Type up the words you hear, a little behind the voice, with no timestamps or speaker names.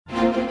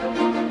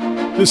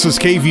This is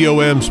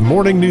KVOM's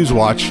Morning News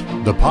Watch,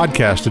 the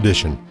podcast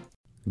edition.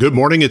 Good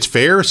morning, it's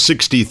fair,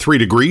 63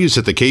 degrees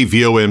at the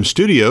KVOM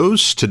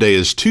studios. Today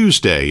is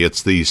Tuesday,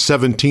 it's the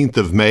 17th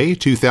of May,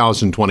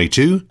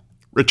 2022.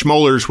 Rich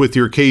Mollers with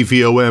your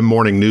KVOM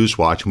Morning News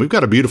Watch, and we've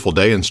got a beautiful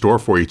day in store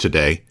for you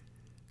today.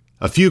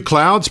 A few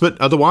clouds,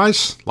 but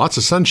otherwise, lots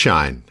of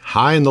sunshine,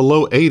 high in the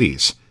low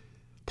 80s.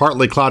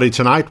 Partly cloudy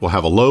tonight, we'll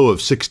have a low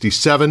of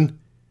 67.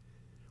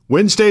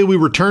 Wednesday, we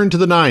return to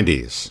the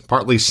 90s,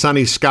 partly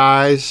sunny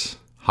skies,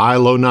 high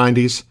low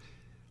 90s.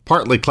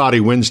 Partly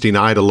cloudy Wednesday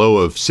night, a low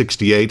of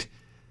 68,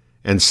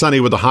 and sunny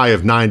with a high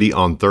of 90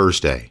 on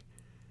Thursday.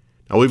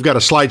 Now, we've got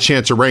a slight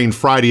chance of rain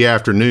Friday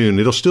afternoon.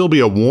 It'll still be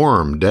a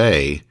warm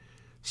day.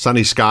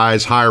 Sunny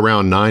skies, high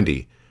around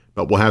 90,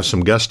 but we'll have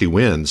some gusty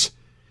winds.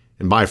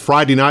 And by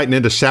Friday night and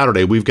into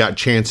Saturday, we've got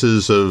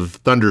chances of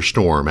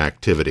thunderstorm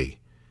activity.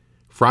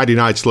 Friday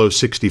night's low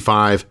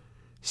 65,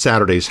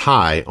 Saturday's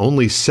high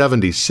only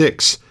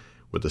 76,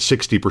 with a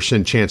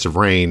 60% chance of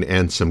rain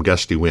and some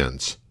gusty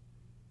winds.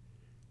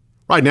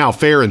 Right now,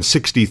 fair and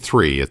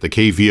 63 at the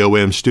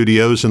KVOM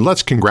studios, and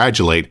let's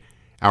congratulate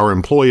our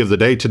employee of the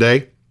day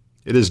today.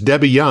 It is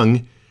Debbie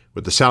Young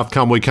with the South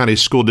Conway County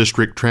School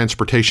District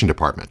Transportation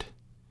Department.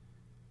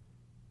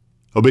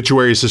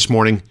 Obituaries this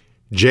morning: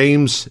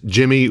 James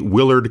Jimmy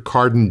Willard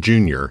Carden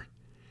Jr.,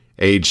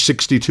 age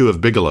 62 of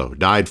Bigelow,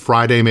 died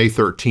Friday, May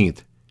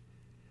 13th.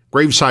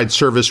 Graveside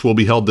service will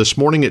be held this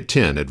morning at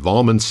 10 at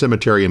Volman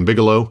Cemetery in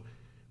Bigelow,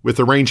 with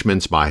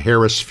arrangements by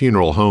Harris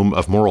Funeral Home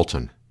of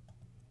Morrilton.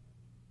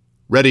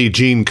 Reddy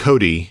Jean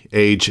Cody,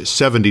 age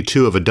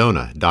 72 of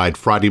Adona, died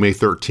Friday, May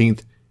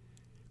 13th.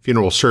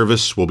 Funeral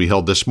service will be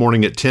held this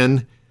morning at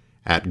 10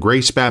 at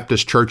Grace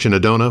Baptist Church in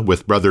Adona,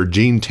 with Brother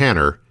Gene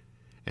Tanner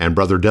and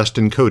Brother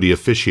Dustin Cody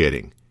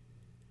officiating.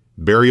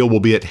 Burial will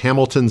be at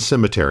Hamilton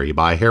Cemetery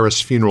by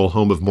Harris Funeral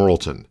Home of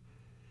Morrilton.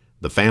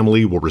 The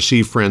family will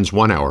receive friends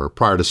 1 hour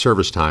prior to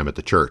service time at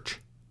the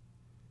church.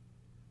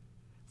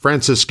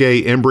 Francis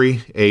Gay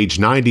Embry, age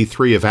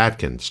 93 of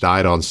Atkins,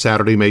 died on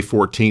Saturday, May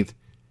 14th.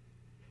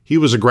 He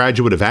was a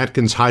graduate of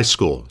Atkins High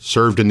School,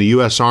 served in the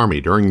U.S.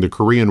 Army during the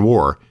Korean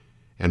War,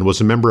 and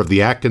was a member of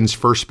the Atkins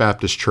First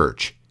Baptist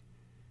Church.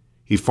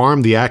 He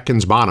farmed the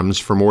Atkins Bottoms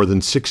for more than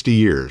 60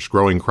 years,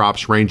 growing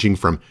crops ranging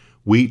from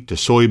wheat to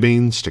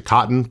soybeans to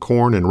cotton,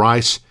 corn, and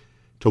rice,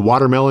 to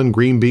watermelon,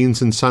 green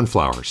beans, and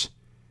sunflowers.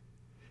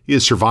 He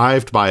is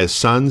survived by his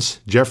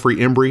sons, Jeffrey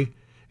Embry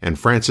and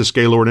Francis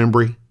Gaylord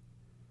Embry,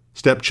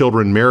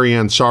 stepchildren Mary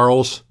Ann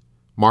Sarles,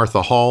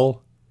 Martha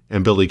Hall,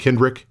 and Billy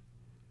Kendrick,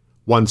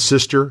 one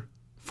sister,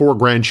 4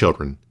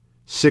 grandchildren,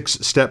 6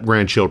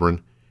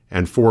 step-grandchildren,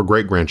 and 4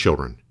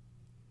 great-grandchildren.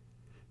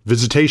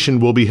 Visitation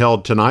will be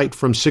held tonight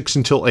from 6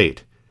 until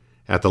 8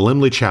 at the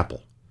Limley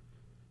Chapel.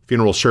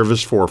 Funeral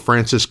service for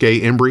Francis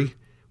Gay Embry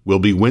will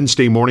be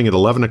Wednesday morning at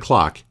 11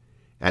 o'clock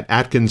at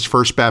Atkins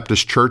First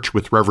Baptist Church,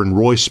 with Reverend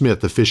Roy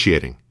Smith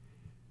officiating.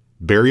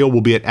 Burial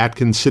will be at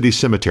Atkins City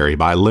Cemetery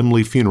by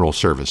Limley Funeral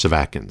Service of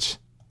Atkins.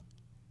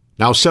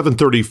 Now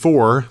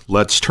 7:34,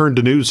 let's turn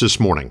to news this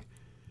morning.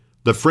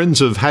 The Friends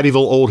of Hattieville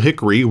Old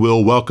Hickory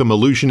will welcome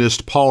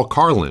illusionist Paul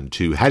Carlin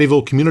to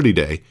Hattieville Community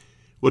Day,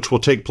 which will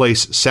take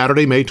place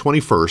Saturday, May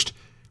 21st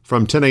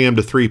from 10 a.m.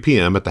 to 3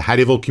 p.m. at the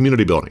Hattieville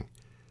Community Building.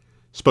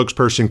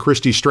 Spokesperson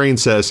Christy Strain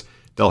says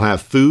they'll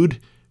have food,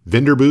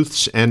 vendor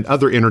booths, and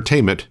other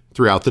entertainment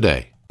throughout the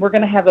day. We're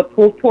going to have a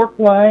pulled pork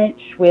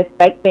lunch with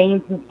baked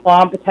beans and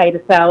slaw,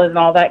 potato salad, and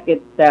all that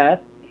good stuff.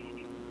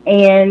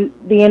 And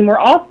then we're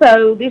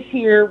also, this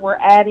year, we're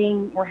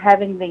having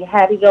the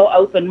Hattieville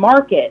Open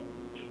Market,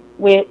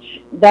 which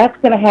that's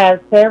going to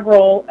have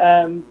several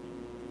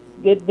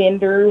good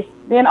vendors.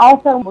 Then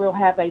also we'll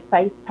have a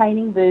face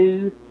painting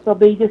booth. There'll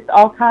be just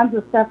all kinds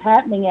of stuff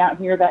happening out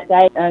here that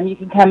day. You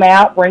can come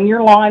out, bring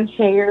your lawn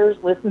chairs,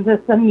 listen to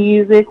some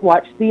music,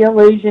 watch The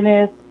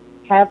Illusionist,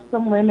 have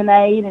some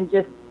lemonade, and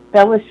just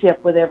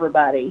fellowship with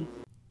everybody.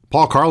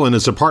 Paul Carlin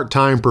is a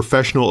part-time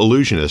professional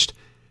illusionist.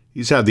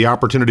 He's had the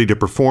opportunity to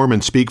perform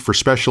and speak for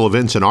special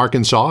events in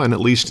Arkansas and at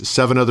least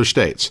 7 other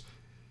states.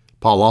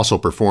 Paul also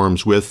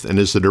performs with and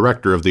is the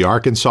director of the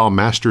Arkansas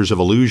Masters of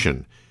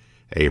Illusion,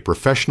 a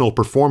professional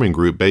performing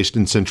group based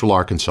in Central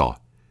Arkansas.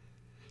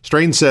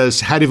 Strain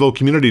says Hattieville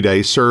Community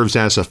Day serves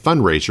as a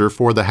fundraiser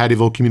for the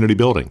Hattieville Community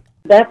Building.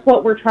 That's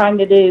what we're trying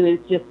to do, is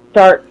just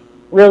start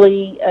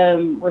really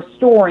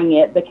restoring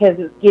it, because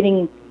it's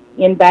getting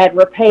in bad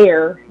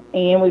repair.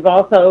 And we've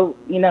also,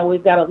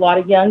 we've got a lot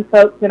of young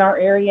folks in our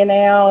area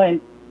now, and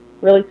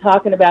really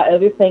talking about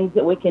other things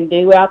that we can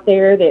do out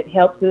there that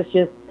helps us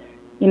just,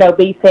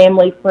 be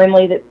family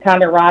friendly, that's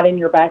kind of right in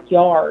your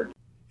backyard.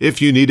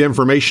 If you need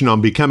information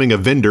on becoming a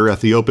vendor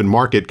at the open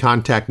market,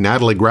 contact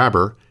Natalie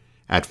Grabber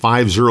at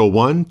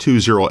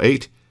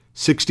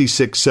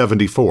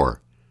 501-208-6674.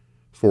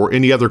 For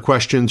any other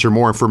questions or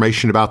more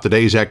information about the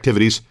day's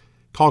activities,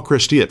 call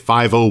Christy at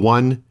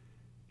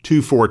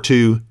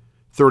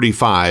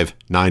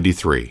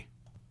 501-242-3593.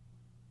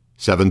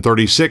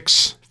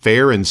 7:36,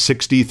 fair and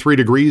 63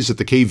 degrees at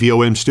the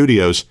KVOM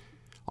studios.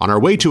 On our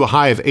way to a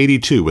high of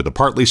 82 with a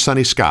partly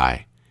sunny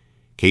sky.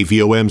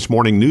 KVOM's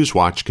Morning News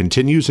Watch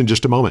continues in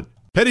just a moment.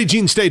 Petit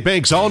Jean State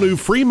Bank's all-new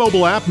free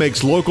mobile app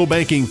makes local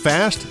banking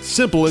fast,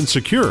 simple, and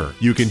secure.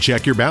 You can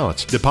check your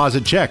balance,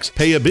 deposit checks,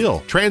 pay a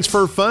bill,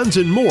 transfer funds,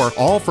 and more,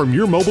 all from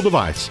your mobile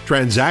device.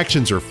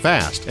 Transactions are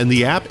fast, and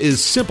the app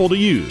is simple to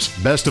use.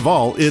 Best of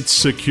all, it's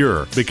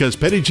secure, because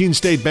Petit Jean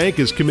State Bank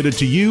is committed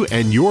to you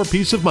and your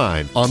peace of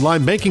mind.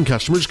 Online banking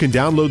customers can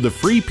download the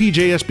free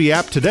PJSB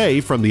app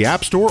today from the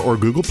App Store or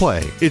Google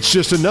Play. It's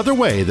just another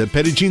way that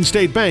Petit Jean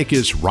State Bank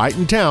is right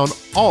in town,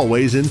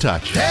 always in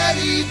touch.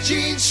 Petit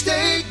Jean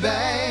State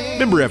Bank.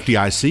 Member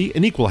FDIC,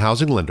 an equal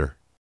housing lender.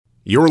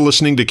 You're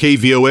listening to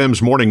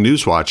KVOM's Morning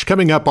News Watch.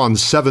 Coming up on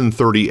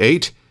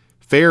 7:38,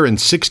 fair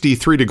and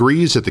 63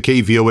 degrees at the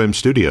KVOM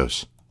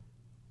studios.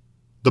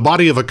 The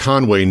body of a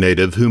Conway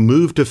native who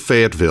moved to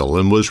Fayetteville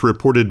and was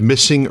reported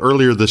missing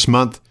earlier this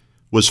month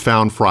was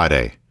found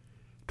Friday.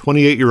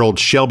 28-year-old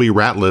Shelby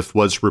Ratliff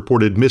was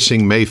reported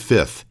missing May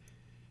 5th.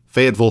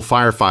 Fayetteville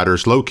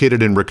firefighters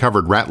located and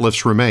recovered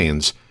Ratliff's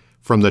remains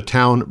from the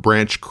town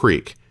Branch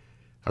Creek.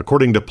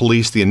 According to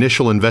police, the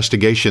initial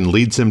investigation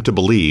leads them to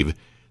believe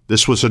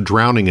this was a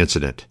drowning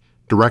incident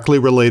directly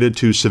related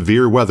to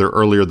severe weather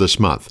earlier this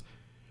month.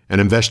 An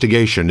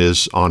investigation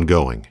is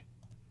ongoing.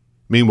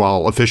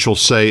 Meanwhile,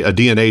 officials say a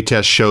DNA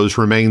test shows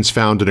remains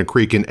found in a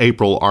creek in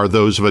April are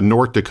those of a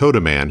North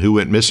Dakota man who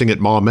went missing at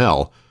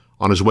Maumelle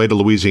on his way to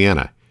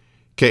Louisiana.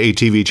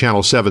 KATV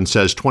Channel 7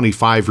 says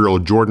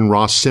 25-year-old Jordan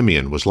Ross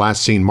Simeon was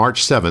last seen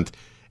March 7th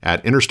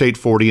at Interstate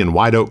 40 and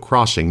White Oak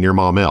Crossing near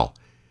Maumelle.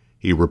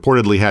 He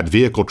reportedly had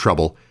vehicle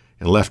trouble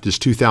and left his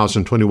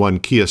 2021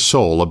 Kia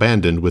Soul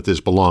abandoned with his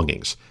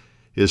belongings.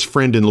 His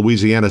friend in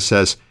Louisiana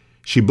says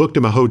she booked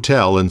him a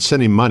hotel and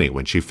sent him money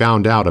when she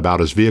found out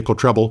about his vehicle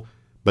trouble,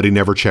 but he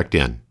never checked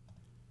in.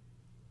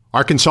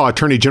 Arkansas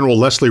Attorney General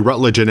Leslie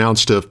Rutledge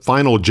announced a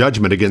final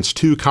judgment against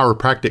two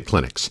chiropractic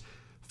clinics,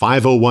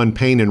 501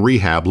 Pain and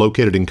Rehab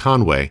located in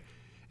Conway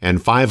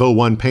and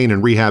 501 Pain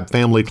and Rehab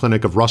Family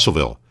Clinic of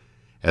Russellville,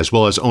 as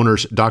well as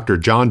owners Dr.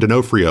 John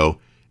D'Onofrio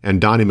and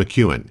Donnie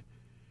McEwen.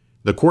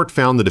 The court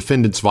found the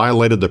defendants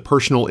violated the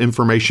Personal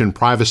Information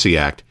Privacy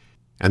Act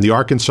and the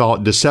Arkansas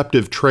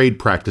Deceptive Trade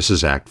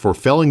Practices Act for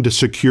failing to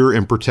secure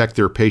and protect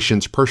their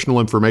patients' personal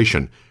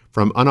information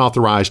from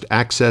unauthorized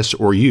access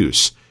or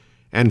use,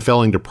 and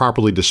failing to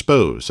properly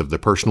dispose of the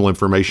personal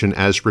information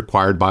as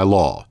required by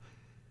law.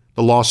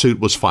 The lawsuit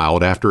was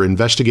filed after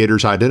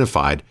investigators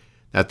identified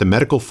that the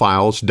medical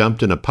files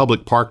dumped in a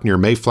public park near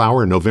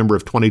Mayflower in November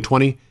of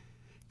 2020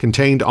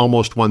 contained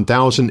almost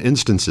 1,000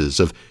 instances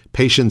of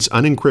patients'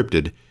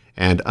 unencrypted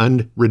and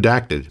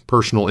unredacted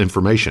personal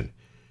information.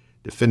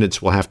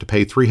 Defendants will have to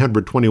pay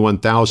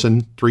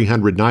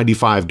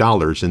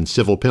 $321,395 in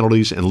civil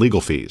penalties and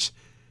legal fees.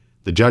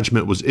 The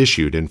judgment was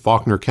issued in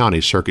Faulkner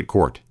County Circuit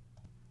Court.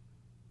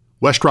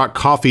 Westrock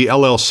Coffee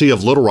LLC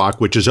of Little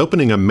Rock, which is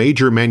opening a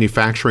major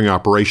manufacturing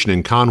operation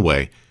in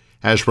Conway,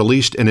 has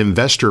released an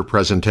investor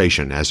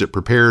presentation as it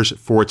prepares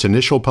for its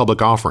initial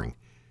public offering.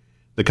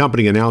 The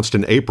company announced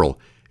in April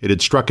it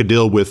had struck a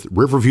deal with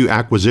Riverview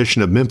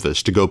Acquisition of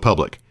Memphis to go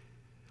public.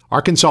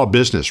 Arkansas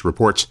Business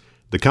reports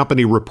the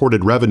company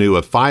reported revenue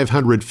of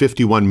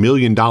 $551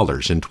 million in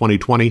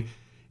 2020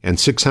 and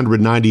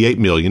 $698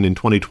 million in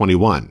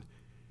 2021.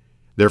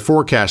 They're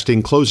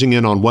forecasting closing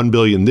in on $1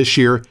 billion this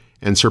year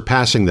and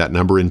surpassing that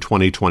number in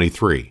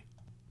 2023.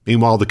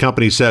 Meanwhile, the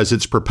company says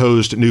its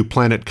proposed new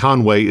plant at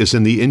Conway is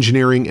in the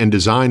engineering and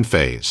design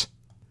phase.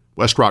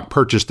 Westrock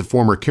purchased the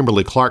former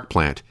Kimberly-Clark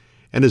plant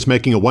and is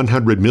making a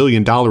 $100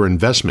 million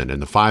investment in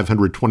the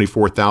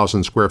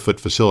 524,000 square foot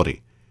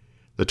facility.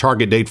 The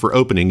target date for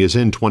opening is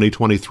in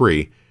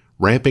 2023,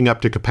 ramping up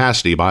to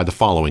capacity by the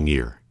following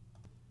year.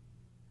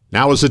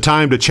 Now is the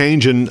time to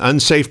change an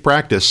unsafe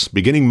practice.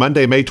 Beginning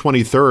Monday, May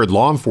 23rd,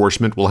 law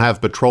enforcement will have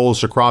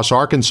patrols across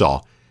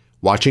Arkansas,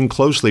 watching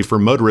closely for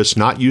motorists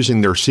not using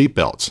their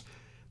seatbelts.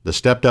 The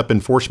stepped-up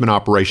enforcement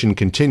operation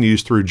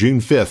continues through June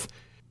 5th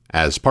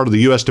as part of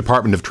the U.S.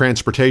 Department of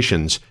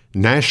Transportation's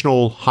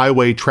National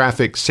Highway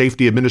Traffic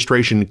Safety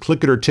Administration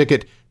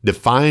Click-It-or-Ticket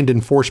Defined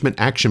Enforcement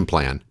Action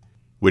Plan,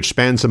 which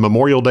spans the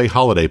Memorial Day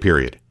holiday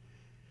period.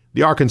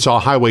 The Arkansas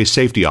Highway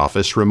Safety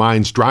Office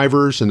reminds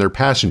drivers and their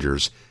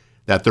passengers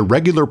that the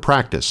regular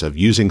practice of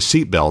using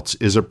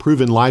seatbelts is a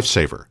proven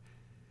lifesaver.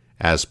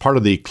 As part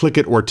of the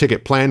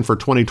Click-It-or-Ticket plan for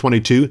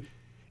 2022,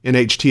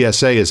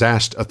 NHTSA has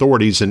asked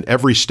authorities in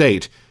every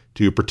state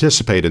to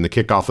participate in the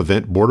kickoff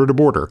event Border to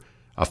Border,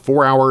 a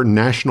 4-hour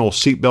national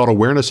seatbelt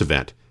awareness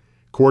event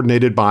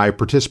coordinated by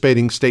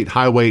participating state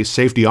highway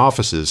safety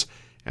offices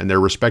and their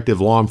respective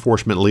law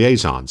enforcement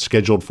liaisons,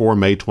 scheduled for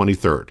May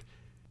 23rd.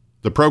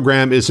 The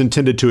program is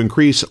intended to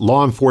increase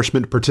law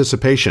enforcement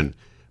participation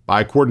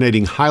by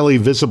coordinating highly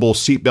visible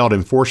seatbelt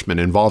enforcement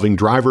involving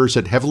drivers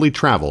at heavily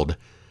traveled,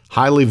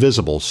 highly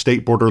visible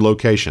state border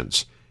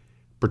locations.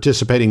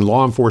 Participating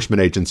law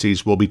enforcement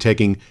agencies will be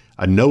taking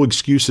a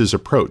no-excuses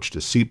approach to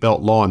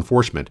seatbelt law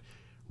enforcement,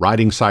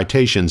 writing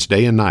citations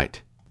day and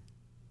night.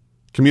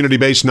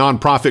 Community-based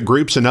nonprofit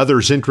groups and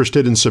others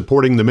interested in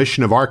supporting the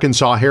mission of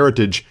Arkansas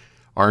Heritage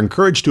are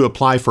encouraged to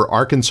apply for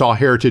Arkansas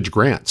Heritage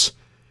grants.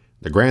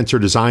 The grants are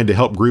designed to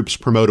help groups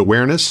promote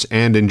awareness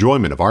and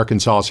enjoyment of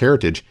Arkansas's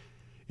heritage,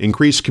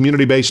 increase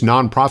community-based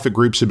nonprofit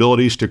groups'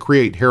 abilities to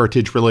create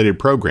heritage-related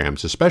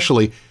programs,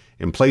 especially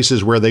in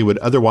places where they would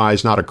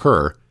otherwise not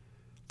occur,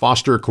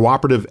 foster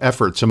cooperative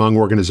efforts among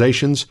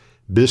organizations,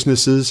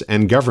 businesses,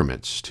 and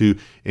governments to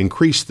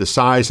increase the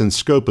size and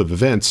scope of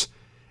events,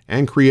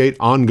 and create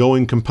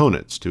ongoing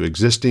components to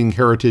existing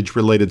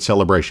heritage-related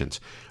celebrations.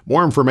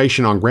 More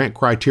information on grant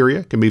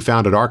criteria can be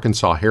found at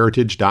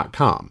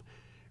arkansasheritage.com.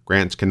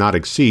 Grants cannot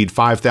exceed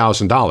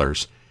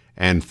 $5,000,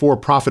 and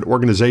for-profit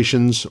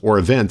organizations or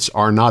events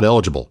are not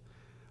eligible.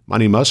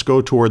 Money must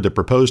go toward the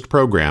proposed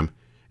program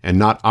and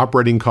not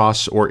operating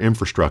costs or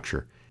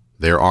infrastructure.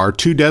 There are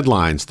 2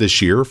 deadlines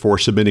this year for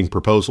submitting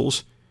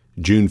proposals,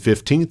 June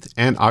 15th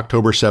and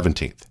October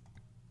 17th.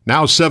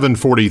 Now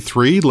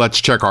 7:43,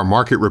 let's check our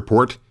market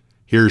report.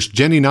 Here's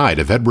Jenny Knight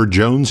of Edward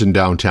Jones in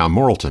downtown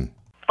Morrilton.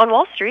 On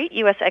Wall Street,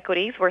 U.S.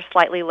 equities were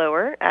slightly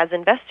lower as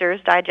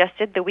investors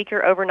digested the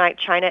weaker overnight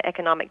China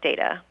economic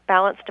data,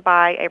 balanced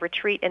by a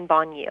retreat in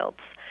bond yields.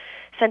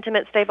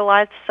 Sentiment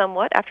stabilized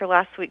somewhat after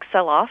last week's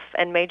sell-off,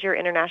 and major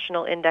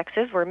international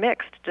indexes were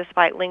mixed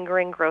despite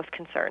lingering growth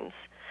concerns.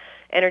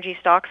 Energy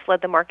stocks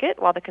led the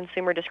market, while the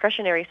consumer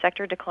discretionary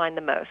sector declined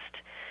the most.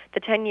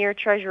 The 10-year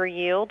Treasury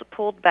yield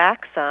pulled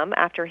back some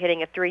after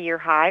hitting a 3-year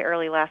high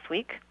early last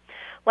week.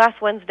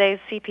 Last Wednesday's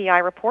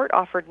CPI report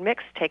offered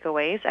mixed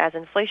takeaways as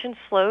inflation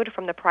slowed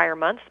from the prior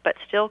months but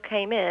still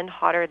came in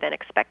hotter than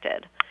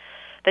expected.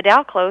 The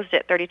Dow closed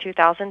at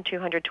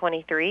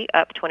 32,223,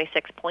 up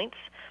 26 points.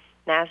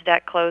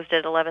 NASDAQ closed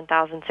at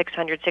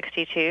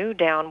 11,662,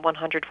 down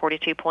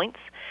 142 points.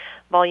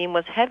 Volume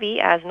was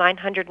heavy as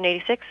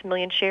 986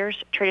 million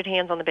shares traded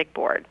hands on the big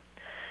board.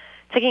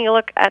 Taking a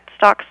look at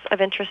stocks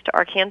of interest to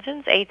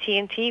Arkansans,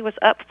 AT&T was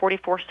up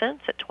 44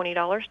 cents at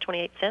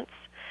 $20.28.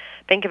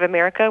 Bank of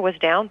America was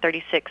down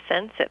 36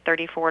 cents at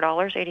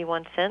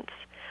 $34.81.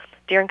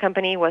 Deere &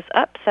 Company was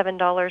up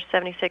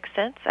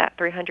 $7.76 at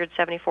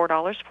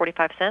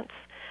 $374.45.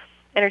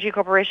 Energy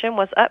Corporation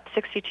was up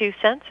 62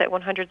 cents at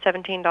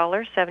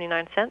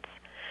 $117.79.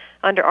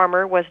 Under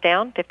Armour was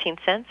down 15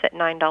 cents at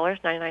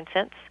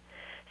 $9.99.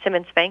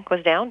 Simmons Bank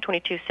was down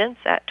 22 cents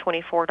at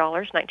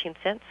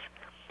 $24.19.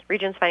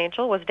 Regions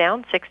Financial was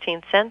down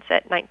 16 cents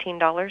at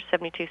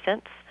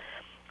 $19.72.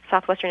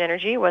 Southwestern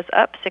Energy was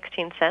up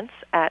 16 cents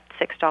at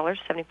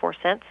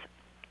 $6.74.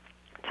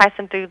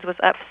 Tyson Foods was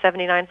up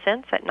 79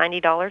 cents at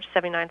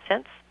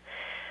 $90.79.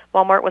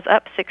 Walmart was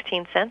up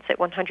 16 cents at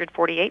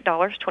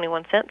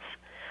 $148.21.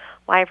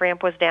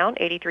 LiveRamp was down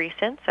 83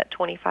 cents at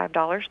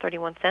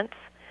 $25.31.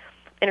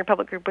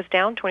 Interpublic Group was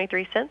down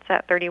 23 cents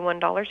at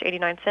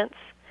 $31.89.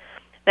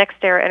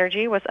 NextEra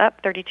Energy was up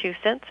 32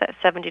 cents at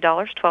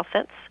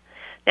 $70.12.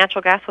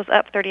 Natural gas was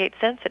up 38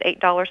 cents at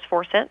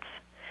 $8.04.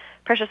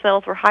 Precious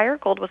metals were higher.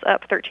 Gold was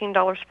up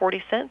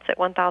 $13.40 at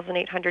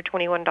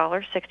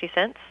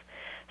 $1,821.60.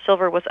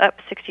 Silver was up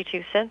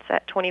 62 cents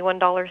at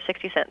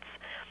 $21.60.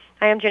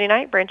 I am Jenny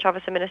Knight, Branch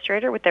Office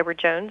Administrator with Edward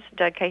Jones,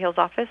 Doug Cahill's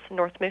office,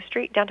 North Moose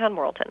Street, downtown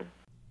Morrilton.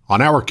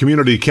 On our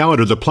community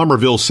calendar, the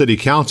Plumerville City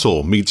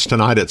Council meets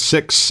tonight at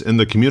 6 in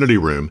the community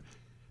room.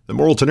 The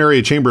Morrilton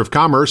Area Chamber of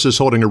Commerce is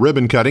holding a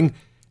ribbon cutting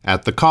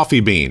at the Coffee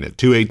Bean at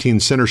 218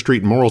 Center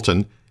Street in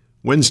Morrilton,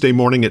 Wednesday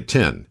morning at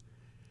 10.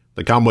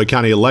 The Conway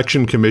County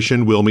Election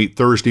Commission will meet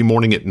Thursday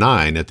morning at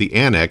 9 at the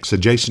annex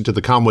adjacent to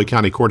the Conway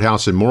County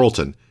Courthouse in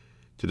Morrilton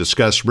to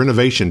discuss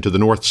renovation to the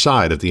north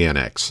side of the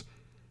annex.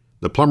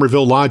 The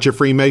Plumerville Lodge of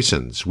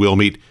Freemasons will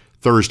meet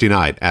Thursday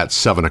night at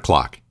 7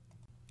 o'clock.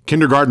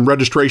 Kindergarten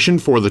registration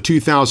for the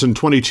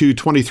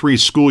 2022-23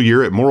 school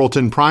year at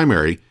Morrilton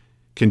Primary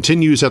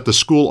continues at the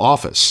school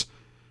office.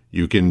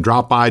 You can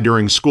drop by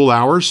during school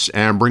hours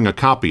and bring a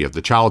copy of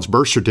the child's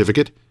birth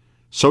certificate,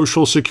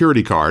 social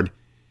security card,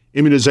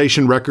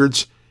 immunization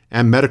records,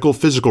 and medical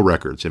physical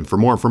records. And for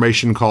more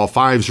information, call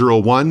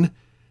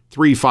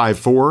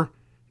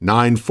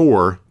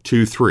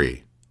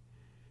 501-354-9423.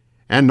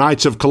 And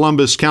Knights of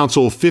Columbus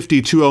Council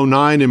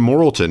 5209 in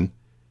Morrilton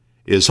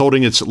is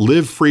holding its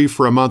Live Free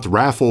for a Month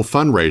raffle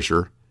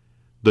fundraiser.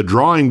 The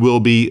drawing will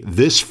be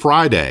this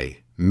Friday,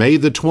 May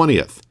the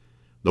 20th.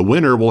 The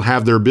winner will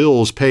have their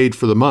bills paid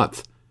for the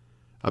month.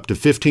 Up to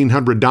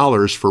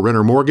 $1,500 for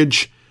renter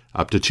mortgage,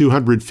 up to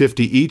 $250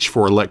 each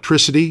for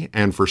electricity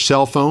and for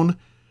cell phone,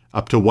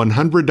 up to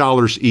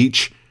 $100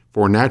 each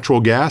for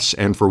natural gas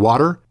and for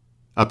water,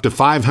 up to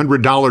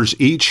 $500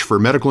 each for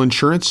medical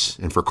insurance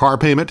and for car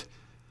payment,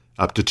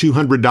 up to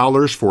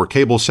 $200 for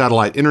cable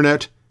satellite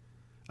internet,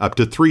 up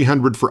to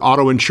 $300 for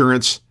auto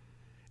insurance,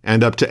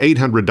 and up to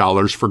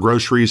 $800 for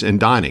groceries and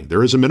dining.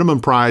 There is a minimum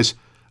prize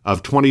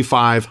of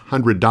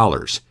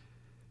 $2,500.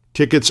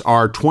 Tickets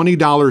are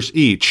 $20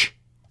 each,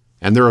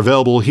 and they're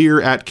available here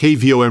at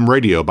KVOM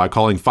Radio by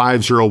calling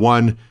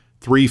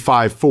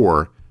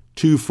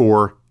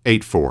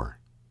 501-354-2484.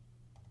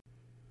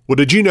 Well,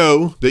 did you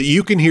know that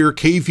you can hear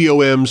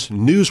KVOM's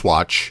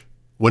Newswatch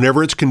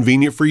whenever it's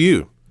convenient for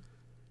you?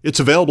 It's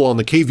available on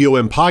the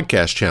KVOM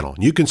podcast channel.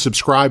 You can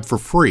subscribe for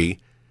free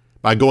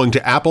by going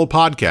to Apple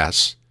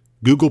Podcasts,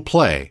 Google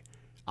Play,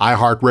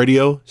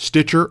 iHeartRadio,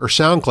 Stitcher, or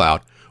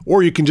SoundCloud,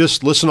 or you can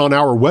just listen on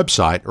our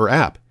website or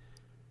app.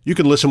 You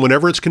can listen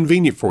whenever it's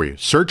convenient for you.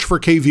 Search for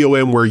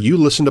KVOM where you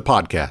listen to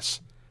podcasts.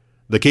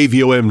 The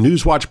KVOM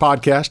Newswatch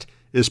podcast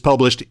is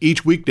published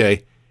each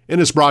weekday and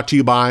is brought to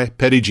you by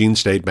Petit Jean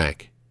State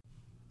Bank.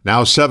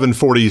 Now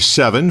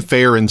 7:47,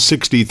 fair and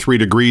 63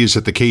 degrees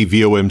at the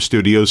KVOM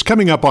studios.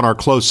 Coming up on our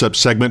close-up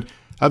segment,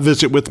 a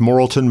visit with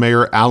Morrilton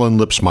Mayor Alan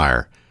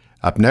Lipsmeyer.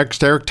 Up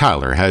next, Eric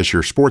Tyler has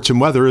your sports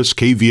and weather as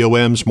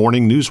KVOM's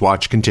Morning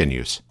Newswatch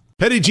continues.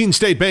 Petit Jean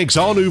State Bank's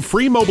all-new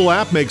free mobile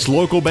app makes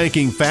local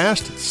banking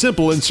fast,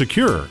 simple, and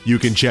secure. You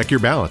can check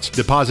your balance,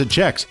 deposit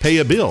checks, pay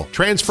a bill,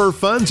 transfer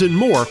funds, and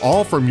more,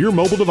 all from your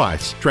mobile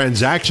device.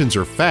 Transactions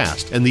are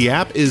fast, and the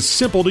app is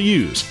simple to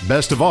use.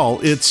 Best of all,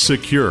 it's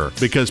secure,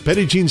 because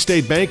Petit Jean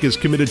State Bank is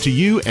committed to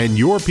you and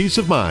your peace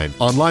of mind.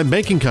 Online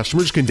banking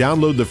customers can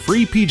download the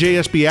free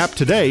PJSB app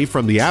today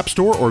from the App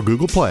Store or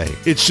Google Play.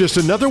 It's just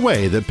another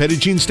way that Petit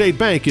Jean State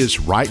Bank is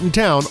right in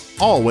town,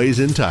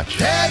 always in touch.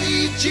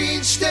 Petit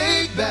Jean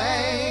State Bank.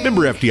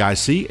 Member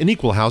FDIC, an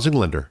equal housing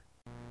lender.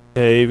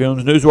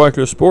 KVOM's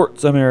Newswatch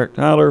Sports. I'm Eric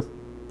Tyler.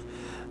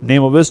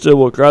 Nemo Vista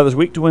will try this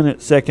week to win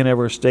its second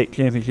ever state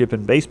championship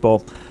in baseball.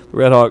 The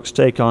Redhawks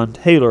take on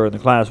Taylor in the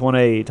Class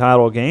 1A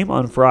title game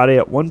on Friday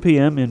at 1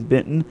 p.m. in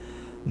Benton.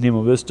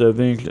 Nemo Vista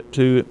avenged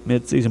two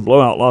midseason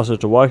blowout losses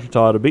to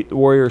Ouachita to beat the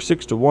Warriors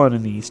 6-1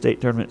 in the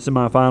state tournament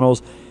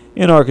semifinals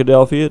in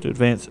Arkadelphia to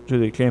advance to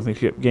the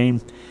championship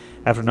game.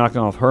 After knocking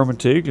off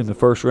Hermitage in the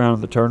first round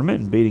of the tournament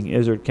and beating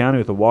Izard County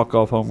with a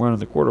walk-off home run in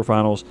the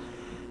quarterfinals,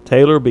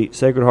 Taylor beat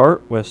Sacred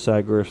Heart,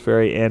 Westside Greers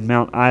Ferry, and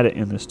Mount Ida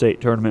in the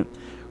state tournament,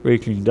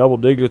 reaching double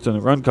digits in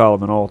the run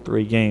column in all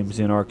three games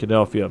in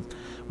Arkadelphia.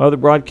 We'll have the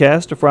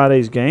broadcast of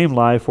Friday's game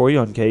live for you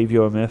on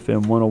KVOM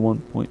FM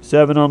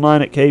 101.7,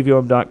 online at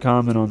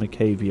KVOM.com, and on the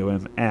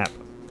KVOM app.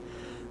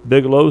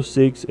 Bigelow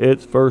seeks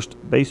its first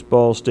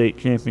baseball state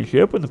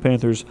championship when the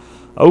Panthers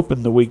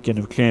open the weekend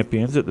of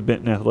champions at the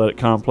Benton Athletic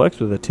Complex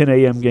with a 10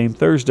 a.m. game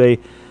Thursday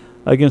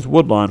against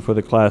Woodlawn for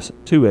the Class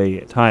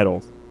 2A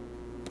title.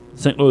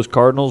 St. Louis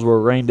Cardinals were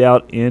rained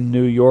out in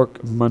New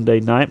York Monday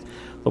night.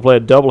 They'll play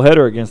a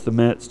doubleheader against the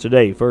Mets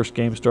today. First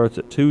game starts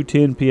at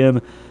 2:10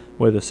 p.m.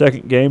 with a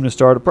second game to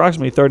start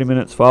approximately 30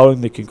 minutes following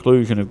the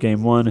conclusion of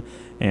Game 1.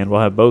 And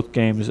we'll have both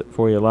games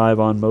for you live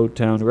on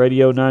Motown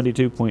Radio,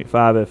 92.5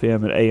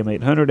 FM at AM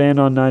 800 and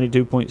on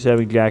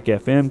 92.7 Jack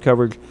FM.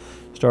 Coverage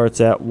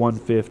starts at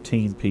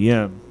 1:15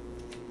 p.m.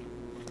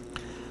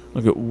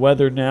 Look at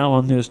weather now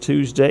on this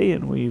Tuesday,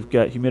 and we've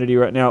got humidity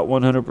right now at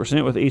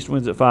 100% with east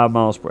winds at 5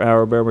 miles per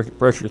hour, barometric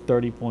pressure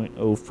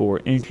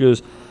 30.04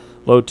 inches.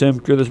 Low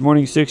temperature this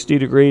morning 60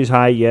 degrees,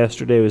 high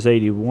yesterday was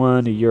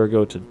 81. A year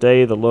ago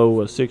today the low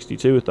was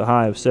 62 with the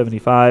high of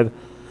 75.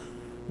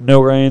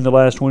 No rain the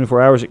last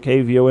 24 hours at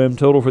KVOM.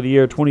 Total for the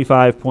year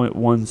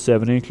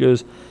 25.17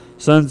 inches.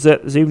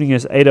 Sunset this evening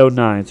is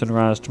 8:09.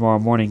 Sunrise tomorrow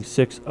morning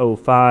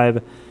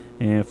 6:05.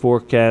 And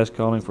forecast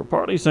calling for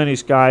partly sunny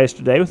skies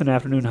today with an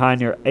afternoon high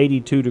near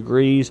 82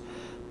 degrees.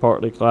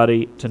 Partly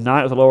cloudy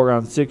tonight with a low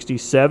around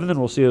 67. And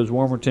we'll see those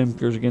warmer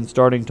temperatures again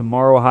starting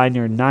tomorrow, high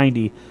near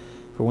 90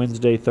 for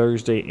Wednesday,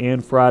 Thursday,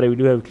 and Friday. We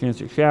do have a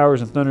chance of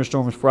showers and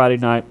thunderstorms Friday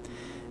night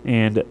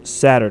and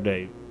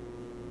Saturday.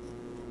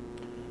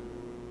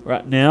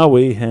 Right now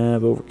we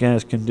have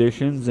overcast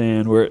conditions,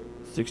 and we're at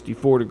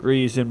 64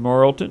 degrees in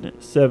Morrilton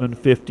at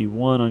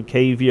 7:51 on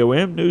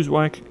KVOM.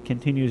 Newswatch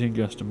continues in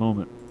just a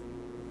moment.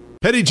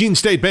 Petit Jean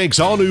State Bank's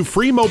all-new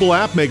free mobile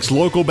app makes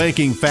local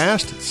banking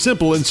fast,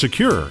 simple, and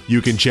secure. You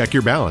can check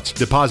your balance,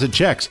 deposit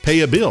checks,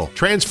 pay a bill,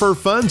 transfer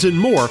funds, and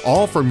more,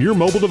 all from your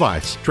mobile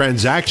device.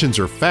 Transactions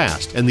are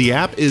fast, and the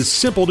app is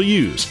simple to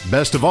use.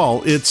 Best of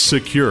all, it's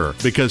secure,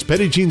 because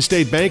Petit Jean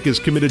State Bank is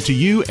committed to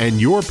you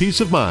and your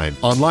peace of mind.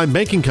 Online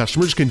banking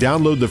customers can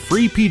download the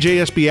free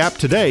PJSB app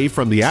today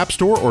from the App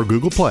Store or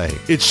Google Play.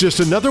 It's just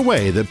another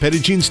way that Petit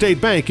Jean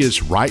State Bank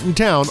is right in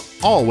town,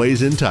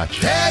 always in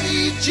touch.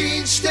 Petit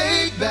Jean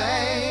State Bank.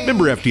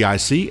 Member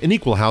FDIC, an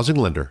equal housing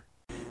lender.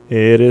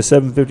 It is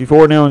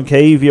 7:54 now on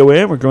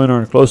KVOM. We're joined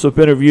on a close-up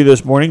interview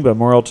this morning by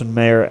Morrilton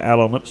Mayor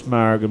Alan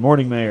Lipsmeyer. Good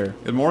morning, Mayor.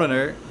 Good morning,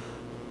 Eric.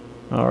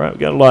 All right, we've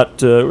got a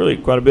lot, really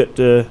quite a bit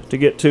to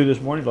get to this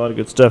morning. A lot of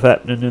good stuff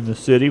happening in the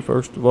city.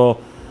 First of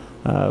all,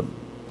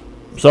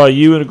 saw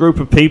you and a group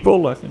of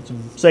people, like in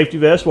some safety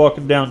vests,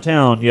 walking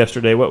downtown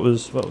yesterday. What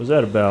was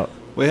that about?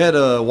 We had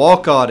a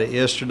walk audit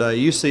yesterday.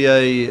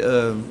 UCA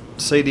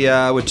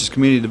CDI, which is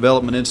Community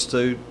Development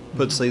Institute,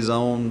 puts these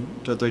on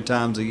 2 or 3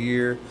 times a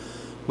year.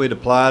 We'd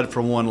applied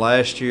for one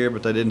last year,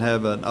 but they didn't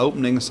have an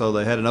opening, so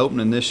they had an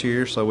opening this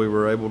year, so we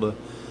were able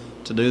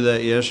to do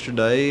that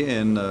yesterday.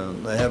 And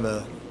they have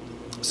a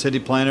city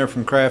planner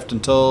from Craft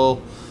and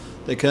Tull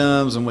that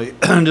comes, and we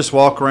just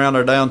walk around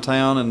our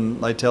downtown,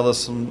 and they tell us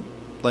some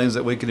things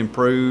that we could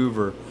improve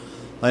or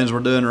things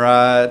we're doing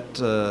right,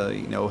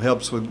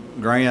 helps with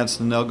grants,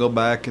 and they'll go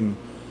back and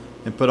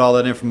put all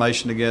that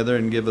information together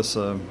and give us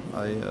a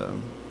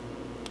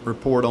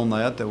report on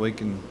that we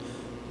can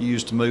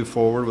use to move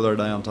forward with our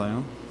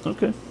downtown.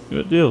 Okay,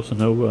 good deal.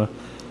 So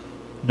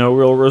no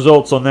real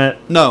results on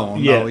that. No.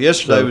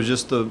 Yesterday so- was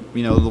just the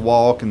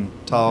walk and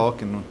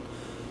talk, and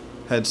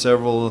had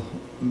several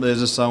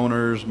business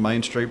owners,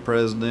 Main Street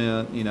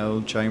president,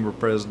 chamber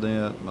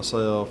president,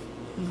 myself,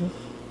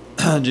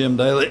 Jim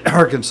Daly,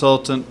 our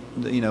consultant,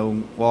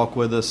 walk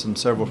with us, and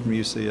several from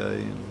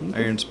UCA. And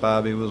Aaron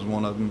Spivey was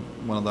one of them,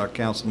 one of our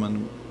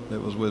councilmen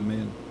that was with me.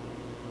 And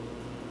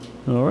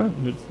All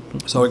right. Good.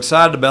 so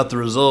excited about the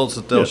results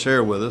that they'll Yeah.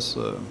 share with us.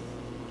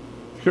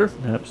 Sure.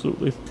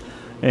 Absolutely.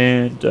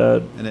 And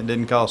And it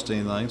didn't cost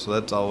anything, so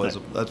that's always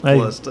that's a hey,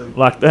 plus too.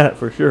 like that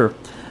for sure.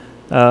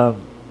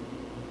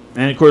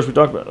 And of course, we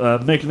talked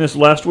about making this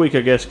last week.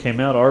 I guess came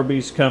out.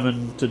 Arby's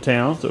coming to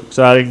town, so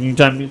exciting!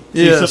 Anytime you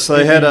see Yes,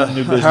 something they had a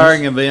new business.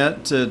 hiring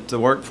event at the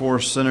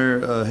Workforce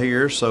Center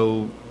here.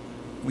 So,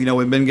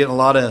 we've been getting a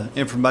lot of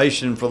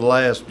information for the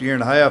last year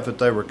and a half that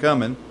they were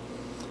coming.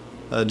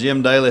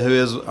 Jim Daly, who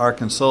is our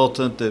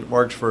consultant that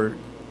works for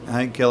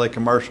Hank Kelly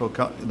Commercial,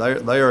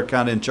 they are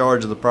kind of in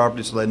charge of the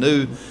property, so they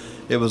knew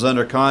it was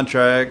under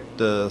contract.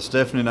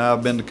 Stephanie and I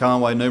have been to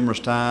Conway numerous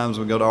times.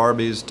 We go to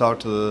Arby's, talk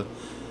to the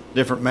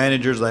different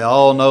managers. They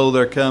all know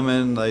they're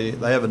coming. They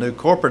have a new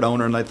corporate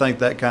owner, and they think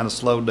that kind of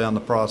slowed down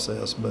the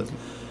process. But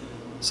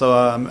so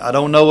I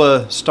don't know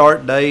a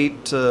start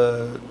date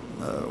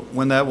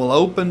when that will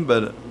open,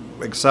 but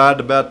excited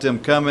about them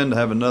coming to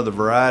have another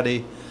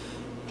variety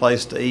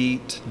place to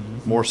eat.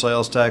 More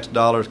sales tax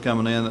dollars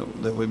coming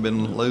in that we've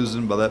been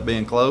losing by that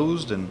being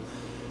closed, and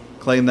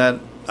clean that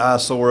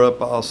eyesore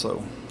up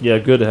also. Yeah,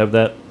 good to have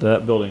that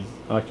building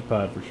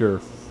occupied for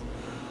sure.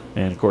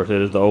 And of course,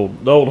 it is the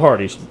old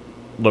Hardee's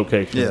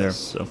location there. Yes.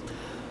 So,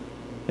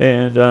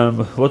 and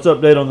what's the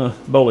update on the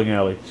bowling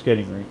alley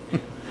skating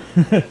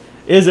rink?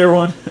 Is there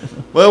one?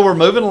 Well, we're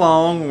moving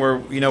along. We're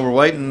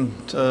waiting.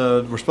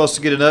 We're supposed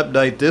to get an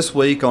update this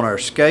week on our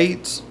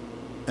skates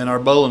and our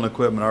bowling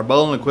equipment. Our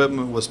bowling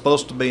equipment was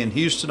supposed to be in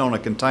Houston on a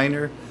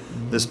container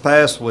this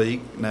past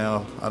week.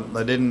 Now,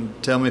 they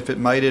didn't tell me if it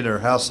made it or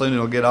how soon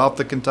it'll get off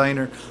the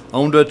container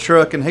onto a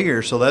truck in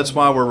here. So that's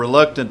why we're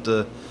reluctant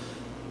to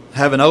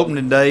have an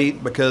opening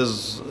date,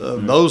 because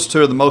those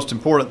two are the most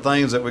important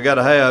things that we got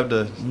to have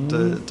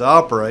to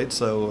operate.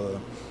 So,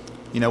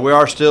 we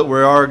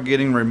are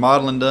getting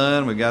remodeling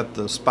done. We got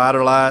the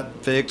spider light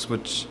fixed,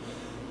 which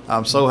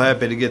I'm so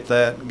happy to get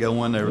that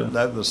going.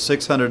 That was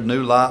 600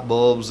 new light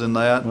bulbs in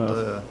that.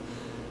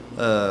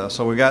 Wow.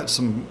 So we got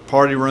some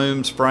party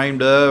rooms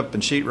framed up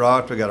and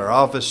sheetrocked. We got our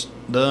office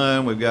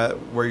done. We've got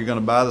where you're going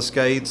to buy the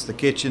skates, the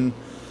kitchen.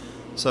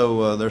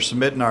 So they're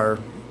submitting our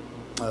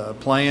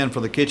plan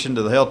for the kitchen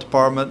to the health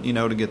department,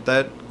 to get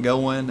that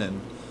going.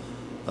 And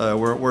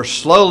we're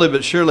slowly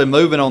but surely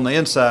moving on the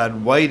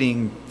inside,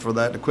 waiting for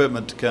that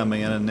equipment to come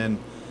in. And then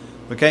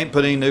we can't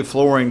put any new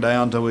flooring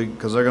down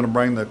because they're going to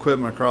bring the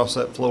equipment across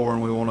that floor,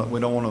 and we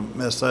don't want to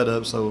mess that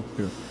up. So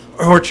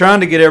we're trying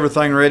to get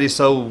everything ready.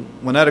 So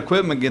when that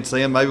equipment gets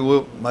in, maybe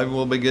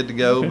we'll be good to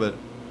go. Okay. But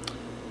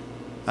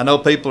I know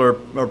people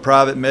are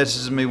private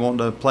messaging me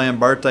wanting to plan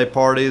birthday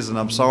parties, and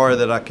I'm sorry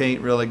that I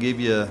can't really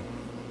give you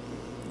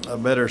a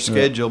better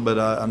schedule, but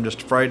I'm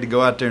just afraid to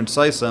go out there and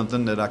say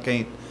something that I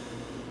can't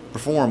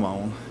perform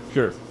on.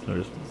 Sure.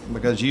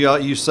 Because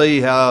you see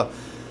how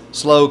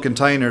slow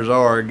containers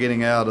are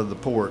getting out of the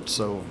port.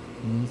 So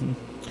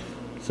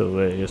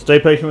So stay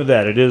patient with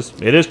that. It is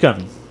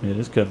coming. It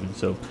is coming.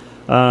 So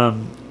I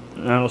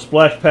know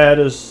Splash Pad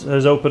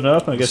has opened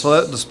up. I guess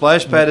the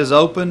splash pad is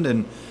opened,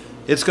 and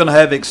it's going to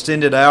have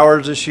extended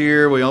hours this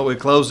year. We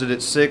closed it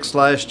at 6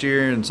 last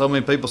year, and so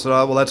many people said,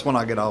 "Oh, well, that's when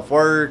I get off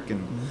work."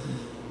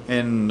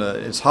 And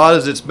as hot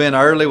as it's been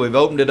early, we've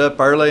opened it up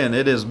early, and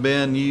it has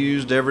been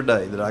used every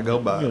day that I go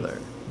by there.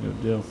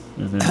 Good deal.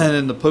 And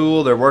in the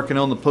pool, they're working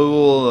on the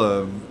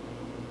pool.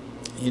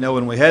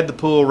 When we had the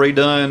pool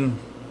redone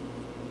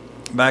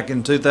back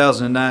in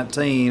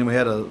 2019, we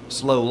had a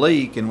slow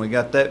leak, and we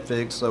got that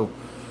fixed. So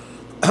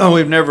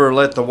we've never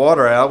let the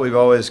water out. We've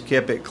always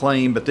kept it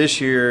clean. But this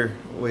year,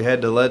 we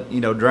had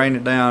to drain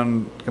it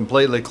down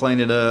completely, clean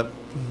it up.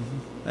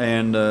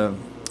 And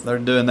they're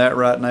doing that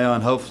right now,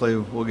 and hopefully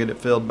we'll get it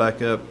filled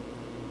back up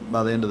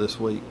by the end of this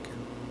week.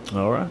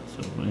 All right.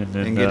 So,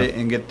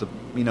 And get the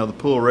the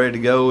pool ready to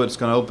go. It's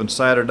going to open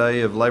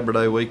Saturday of Labor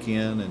Day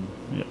weekend, and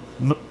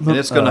and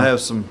it's going to have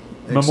some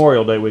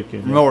Memorial Day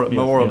weekend.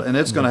 Memorial, and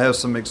it's going to have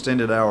some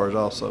extended hours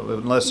also,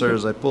 unless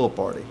there's a pool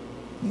party.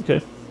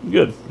 Okay,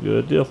 good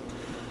deal.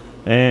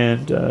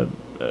 And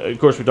of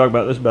course, we talk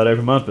about this about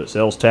every month, but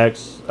sales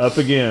tax up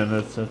again.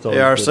 That's all.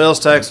 Yeah, our sales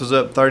tax was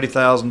up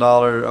 $30,000,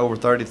 over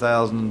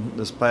 $30,000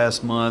 this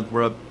past month.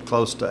 We're up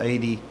close to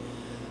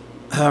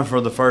 $80,000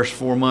 for the first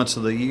 4 months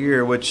of the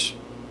year, which,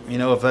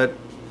 if that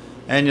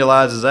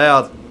annualizes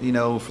out,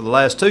 for the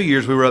last 2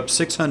 years we were up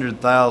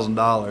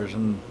 $600,000,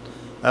 and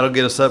that'll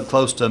get us up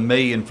close to $1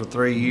 million for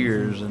 3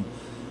 years. And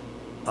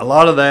a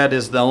lot of that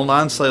is the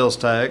online sales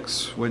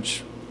tax,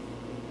 which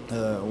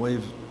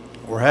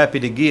we're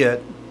happy to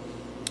get.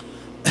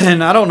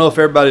 And I don't know if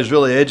everybody's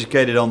really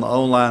educated on the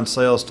online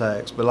sales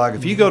tax, but like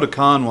if you go to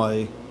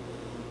Conway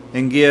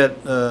and get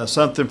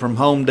something from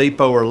Home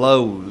Depot or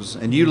Lowe's,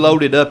 and you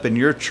load it up in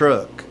your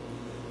truck,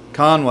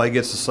 Conway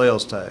gets the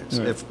sales tax.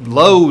 Right. If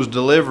Lowe's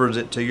delivers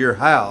it to your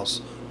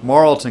house,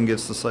 Marlton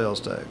gets the sales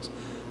tax.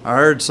 I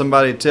heard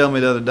somebody tell me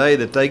the other day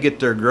that they get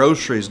their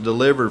groceries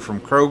delivered from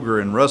Kroger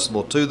in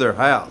Russellville to their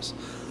house.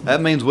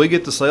 That means we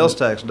get the sales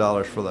tax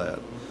dollars for that.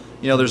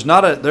 You know, there's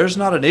not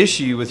an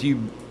issue with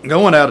you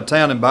going out of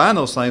town and buying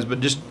those things,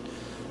 but just,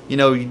 you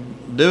know, you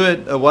do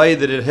it a way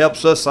that it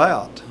helps us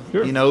out.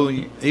 Sure. You know,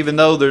 even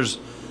though there's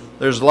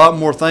a lot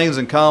more things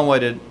in Conway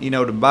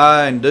to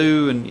buy and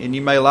do, and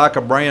you may like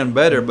a brand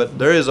better, but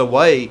there is a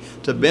way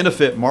to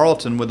benefit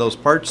Marlton with those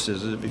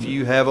purchases if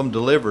you have them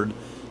delivered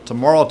to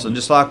Marlton.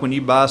 Just like when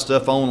you buy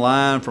stuff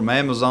online from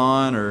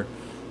Amazon or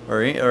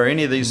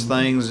any of these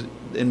things,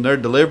 and they're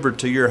delivered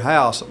to your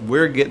house,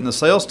 we're getting the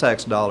sales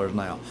tax dollars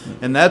now,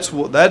 and that's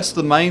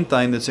the main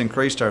thing that's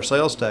increased our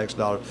sales tax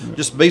dollars.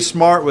 Just be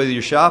smart with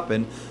your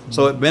shopping,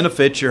 so it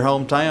benefits your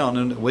hometown,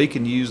 and we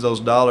can use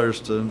those dollars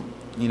to,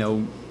 you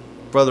know,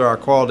 further our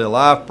quality of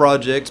life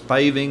projects,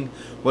 paving,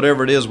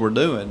 whatever it is we're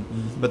doing.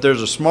 But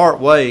there's a smart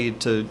way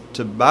to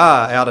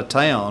buy out of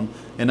town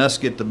and us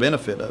get the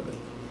benefit of it.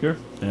 Sure,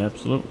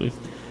 absolutely.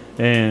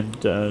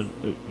 And, of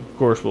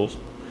course, we'll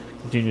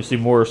continue to see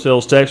more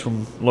sales tax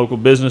from local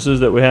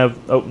businesses that we have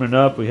opening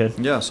up. We had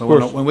So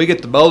course, when we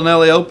get the bowling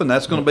alley open,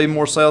 that's going to be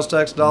more sales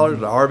tax dollars.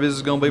 The Harvey's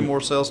is going to be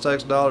more sales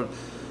tax dollars.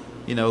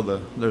 You know,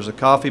 there's a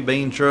coffee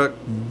bean truck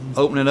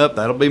opening up.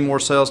 That'll be more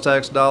sales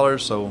tax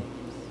dollars. So,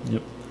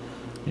 yep.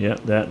 Yeah,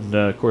 that, and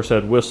of course,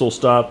 that Whistle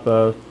Stop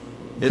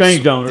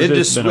changed owners.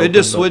 It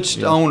just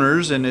switched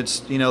owners, and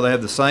it's, you know, they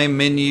have the same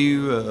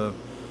menu.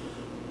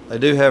 They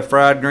do have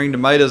fried green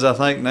tomatoes, I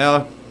think,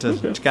 now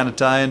to kind of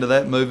tie into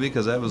that movie,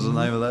 because that was the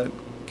name of that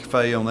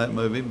cafe on that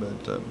movie.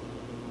 But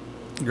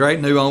great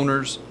new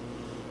owners.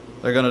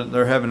 They're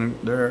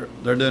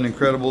doing an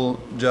incredible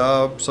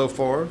job so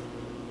far.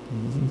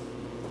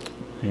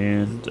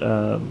 And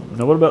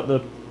now, what about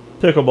the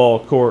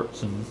pickleball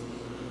courts? And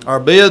our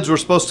bids were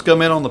supposed to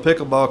come in on the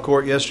pickleball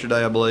court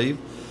yesterday, I believe.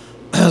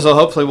 So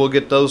hopefully we'll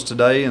get those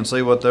today and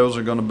see what those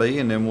are going to be,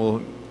 and then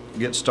we'll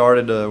get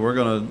started. We're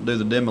going to do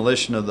the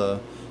demolition of the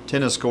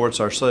tennis courts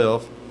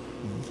ourselves,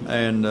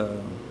 and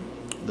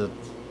the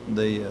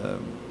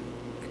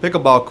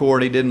pickleball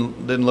court, he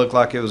didn't look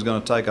like it was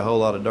going to take a whole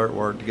lot of dirt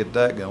work to get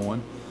that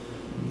going,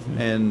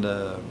 and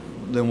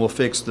then we'll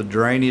fix the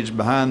drainage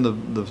behind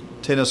the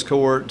tennis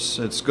courts.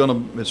 It's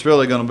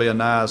really going to be a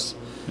nice.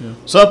 Yeah.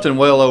 Something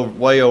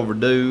way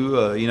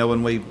overdue. You know,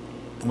 when we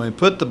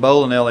put the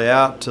bowling alley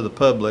out to the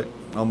public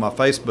on my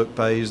Facebook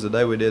page the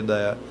day we did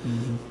that,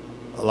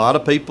 a lot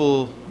of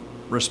people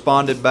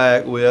responded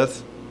back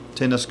with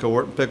tennis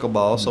court and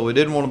pickleball. So we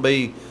didn't want to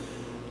be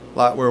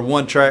like we're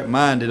one track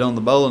minded on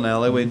the bowling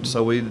alley.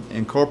 So we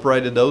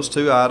incorporated those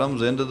two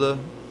items into the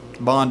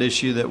bond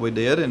issue that we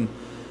did, and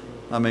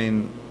I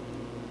mean,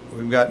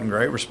 we've gotten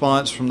great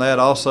response from that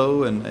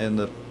also, and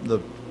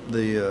the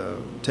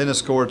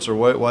tennis courts are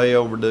way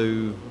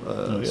overdue.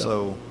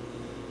 So,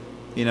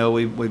 you know,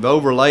 we've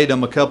overlaid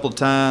them a couple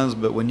times,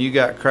 but when you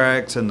got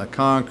cracks in the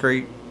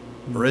concrete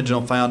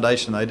original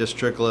foundation, they just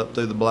trickle up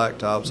through the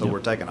blacktop. So we're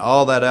taking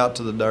all that out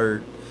to the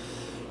dirt.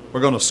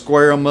 We're going to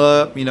square them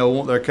up. You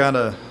know, they're kind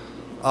of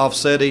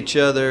offset each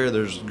other.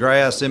 There's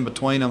grass in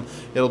between them.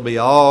 It'll be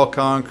all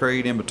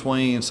concrete in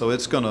between, so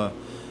it's going to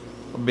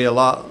be a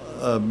lot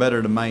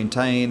better to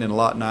maintain and a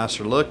lot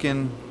nicer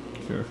looking.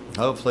 Sure.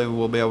 Hopefully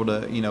we'll be able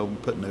to, you know,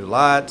 put new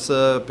lights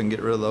up and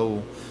get rid of the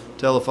old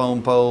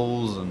telephone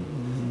poles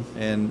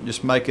and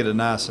just make it a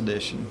nice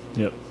addition.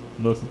 Yep.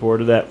 Looking forward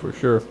to that for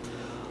sure.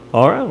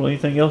 All right. Well,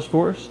 anything else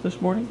for us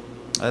this morning?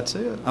 That's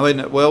it. I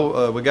mean,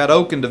 well, we got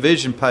Oaken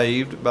Division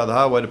paved by the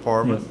Highway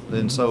Department,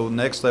 and so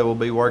next they will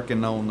be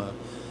working on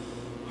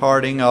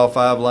Harding, all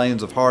 5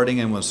 lanes of Harding,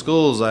 and when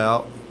school's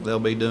out, they'll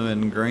be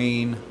doing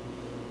Green,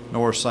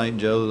 South St.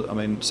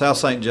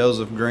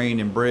 Joseph, Green,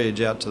 and Bridge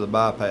out to the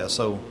bypass.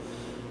 So,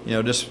 you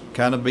know, just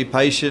kind of be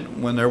patient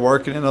when they're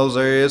working in those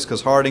areas,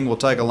 because Harding will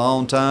take a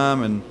long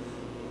time. And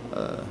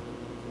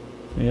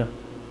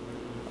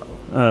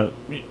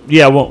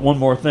one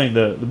more thing,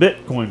 the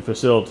Bitcoin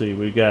facility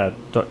we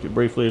talked to you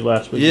briefly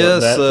last week.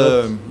 Yes,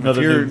 about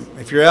that.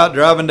 If you're out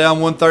driving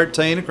down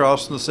 113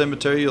 across from the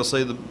cemetery, you'll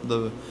see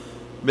the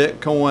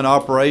Bitcoin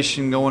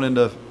operation going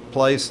into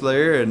place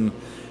there, and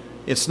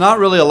it's not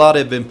really a lot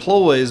of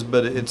employees,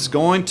 but it's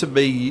going to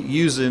be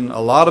using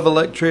a lot of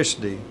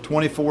electricity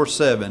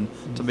 24/7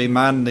 to be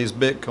mining these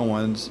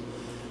Bitcoins.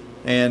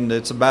 And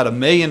it's about $1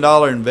 million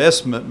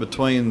investment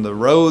between the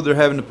road they're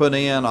having to put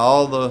in,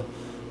 all the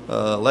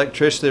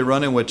electricity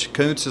running, which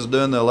Kuntz is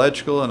doing the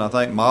electrical, and I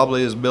think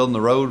Mobley is building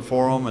the road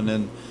for them, and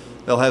then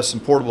they'll have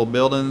some portable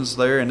buildings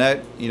there. And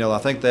that, you know, I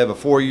think they have a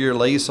 4-year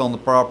lease on the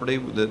property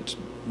that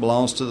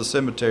belongs to the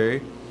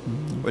cemetery,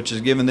 which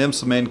is giving them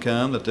some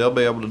income that they'll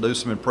be able to do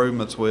some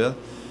improvements with.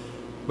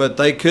 But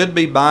they could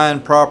be buying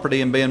property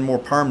and being more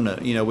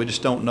permanent. You know, we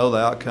just don't know the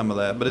outcome of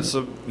that. But it's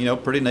a, you know,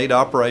 pretty neat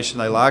operation.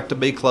 They like to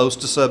be close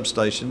to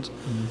substations.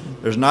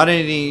 There's not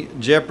any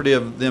jeopardy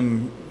of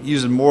them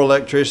using more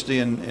electricity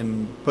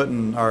and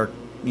putting our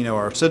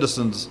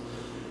citizens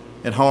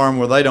in harm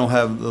where they don't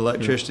have the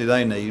electricity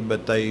they need.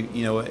 But they,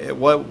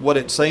 what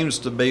it seems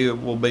to be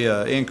will be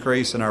an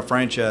increase in our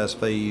franchise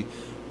fee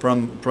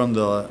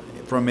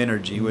from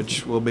Energy,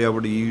 which we'll be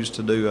able to use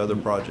to do other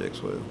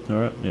projects with. All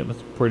right, yeah,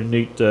 that's a pretty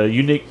neat,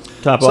 unique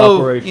type of So,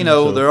 operation.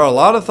 there are a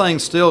lot of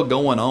things still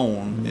going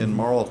on in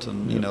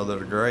Marlton, that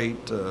are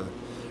great.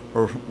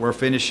 We're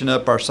finishing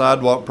up our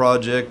sidewalk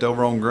project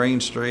over on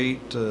Green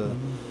Street,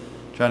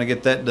 trying to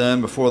get that done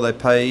before they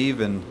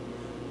pave. And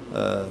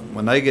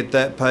when they get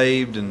that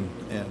paved and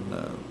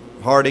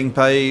Harding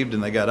paved,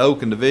 and they got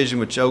Oak and Division,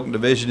 which Oak and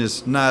Division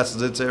is nice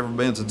as it's ever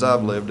been since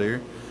I've lived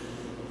here.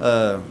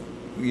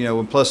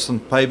 And plus some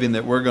paving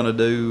that we're going to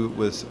do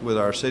with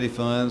our city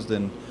funds,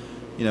 then,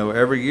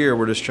 every year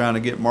we're just trying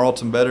to get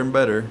Marlton better and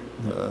better.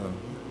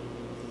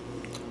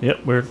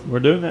 Yep, we're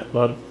doing that.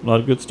 A lot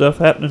of good stuff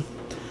happening.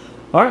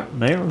 All right,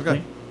 Mayor.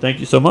 Okay. Thank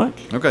you so much.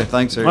 Okay,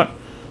 thanks, Eric. All right.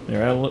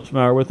 Mayor Alan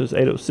Lipsmeyer with us,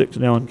 8:06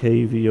 now on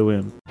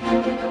KVOM.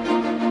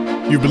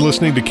 You've been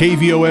listening to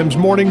KVOM's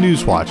Morning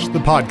News Watch, the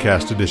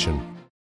podcast edition.